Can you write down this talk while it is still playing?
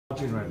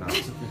Watching right now.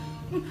 It's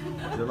okay.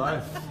 You're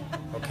live.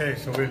 Okay,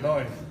 so we're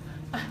live.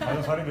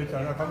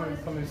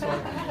 Come inside.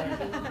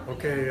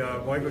 Okay,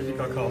 Vaheguru Ji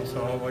Ka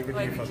Khalsa,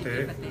 Vaheguru Ji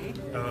Fateh.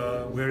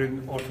 We're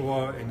in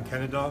Ottawa, in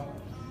Canada,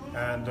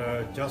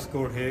 and Just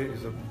Got here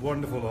is a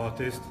wonderful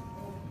artist.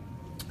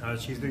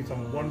 She's doing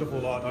some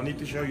wonderful art. I need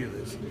to show you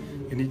this.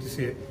 You need to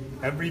see it.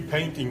 Every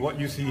painting, what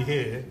you see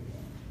here,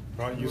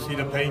 right? You see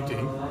the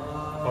painting,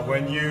 but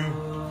when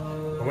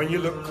you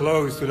look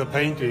close to the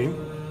painting,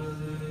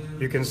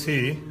 you can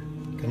see.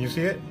 Can you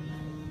see it?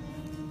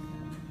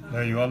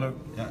 There you are. Look.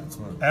 Yeah, it's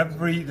one.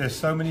 There's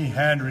so many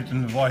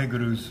handwritten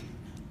Vahegurus.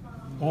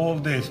 All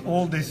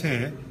this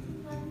here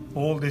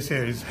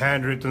is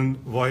handwritten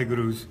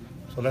Vahegurus.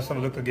 So let's have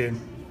a look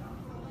again.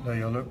 There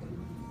you are. Look.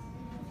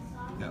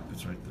 Yeah,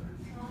 it's right there.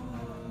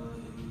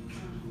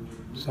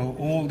 So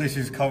all this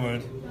is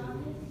covered.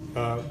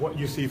 What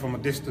you see from a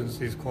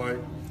distance is quite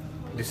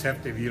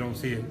deceptive. You don't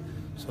see it.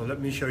 So let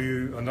me show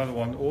you another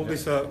one. All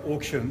this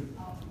auction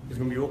is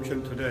going to be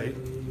auctioned today,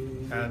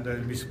 and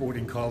it'll be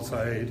sporting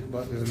Khalsa Aid.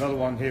 But there's another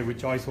one here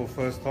which I saw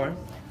first time.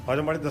 I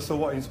don't know that's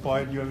what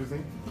inspired you,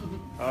 everything.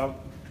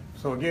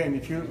 So again,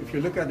 if you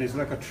look at this,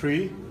 like a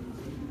tree,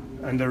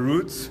 and the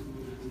roots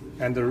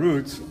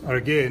are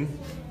again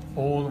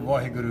all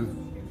Vaheguru.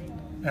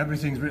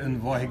 Everything's written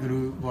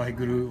Vaheguru,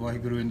 Vaheguru,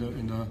 Vaheguru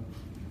in the.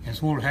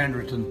 It's all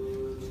handwritten.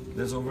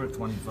 There's over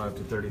 25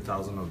 to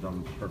 30,000 of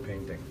them per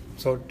painting.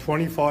 So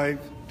 25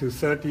 to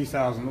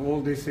 30,000.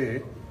 All this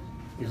here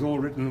is all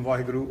written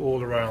Vaheguru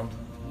all around.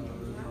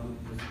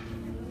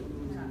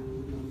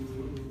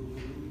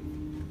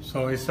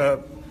 So it's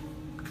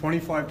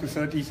 25 to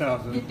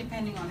 30,000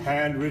 depending on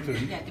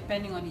handwritten. Yeah,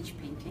 depending on each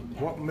painting.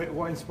 Yeah.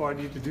 What inspired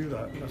you to do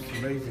that? That's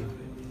amazing.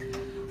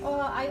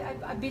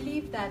 I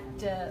believe that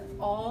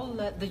all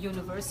the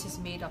universe is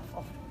made up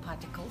of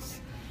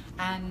particles,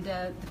 and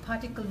the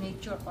particle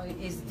nature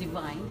is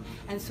divine,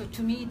 and so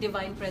to me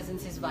divine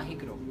presence is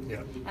Vaheguru.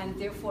 Yeah. And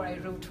therefore I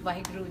wrote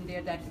Vaheguru in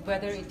there, that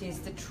whether it is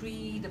the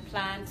tree, the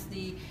plants,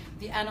 the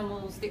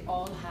animals, they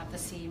all have the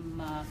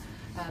same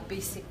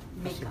basic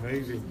makeup. That's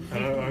amazing.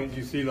 And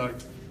you see like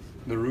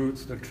the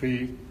roots, the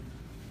tree,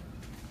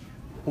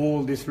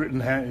 all this written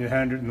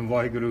handwritten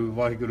Vaheguru,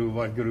 Vaheguru,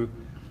 Vaheguru,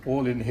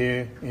 all in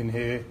here,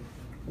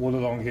 all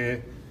along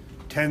here,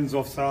 tens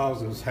of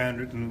thousands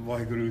handwritten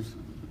Vahegurus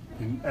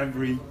in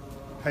every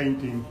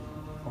painting,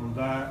 from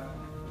that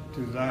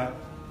to that,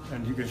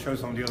 and you can show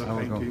some of the other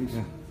paintings.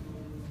 Yeah.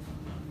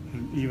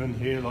 And even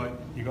here, like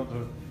you got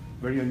the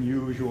very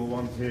unusual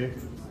ones here,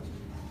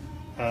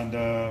 and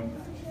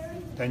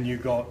then you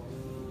got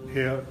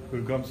here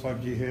Guru Granth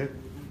Sahib Ji here,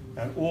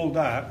 and all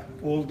that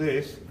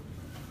is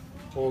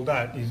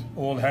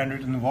all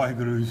handwritten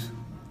Vahegurus.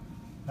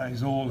 That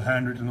is all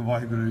handwritten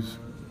Vahegurus.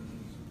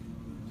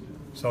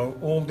 So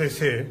all this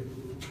here,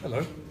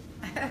 hello,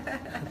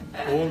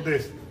 all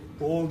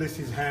this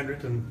is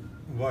handwritten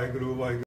Vaheguru, Vaheguru.